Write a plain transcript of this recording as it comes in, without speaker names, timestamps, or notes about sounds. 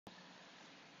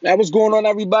Now, what's going on,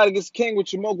 everybody? It's King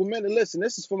with your Mogul Minute. Listen,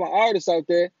 this is for my artists out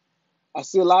there. I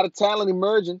see a lot of talent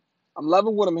emerging. I'm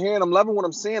loving what I'm hearing. I'm loving what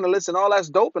I'm seeing. And listen, all that's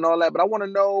dope and all that. But I want to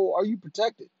know, are you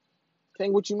protected?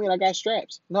 King, what you mean? I got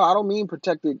straps. No, I don't mean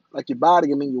protected like your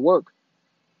body. I mean your work.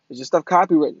 Is your stuff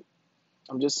copywritten?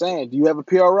 I'm just saying, do you have a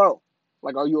PRO?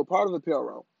 Like, are you a part of a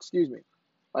PRO? Excuse me.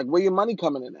 Like, where your money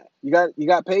coming in at? You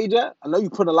got paid yet? I know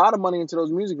you put a lot of money into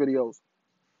those music videos.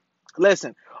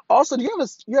 Listen. Also, do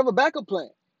you have a backup plan?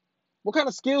 What kind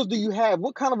of skills do you have?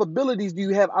 What kind of abilities do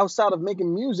you have outside of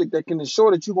making music that can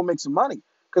ensure that you're gonna make some money?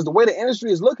 Because the way the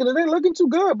industry is looking, it ain't looking too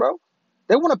good, bro.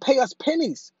 They want to pay us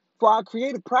pennies for our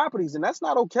creative properties, and that's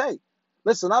not okay.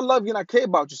 Listen, I love you and I care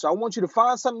about you, so I want you to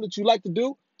find something that you like to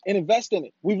do and invest in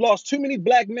it. We've lost too many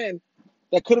black men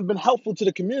that could have been helpful to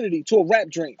the community to a rap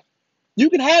dream. You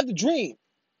can have the dream,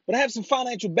 but have some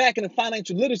financial backing and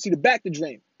financial literacy to back the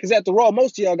dream. Because after all,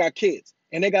 most of y'all got kids,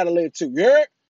 and they got to live too. You heard?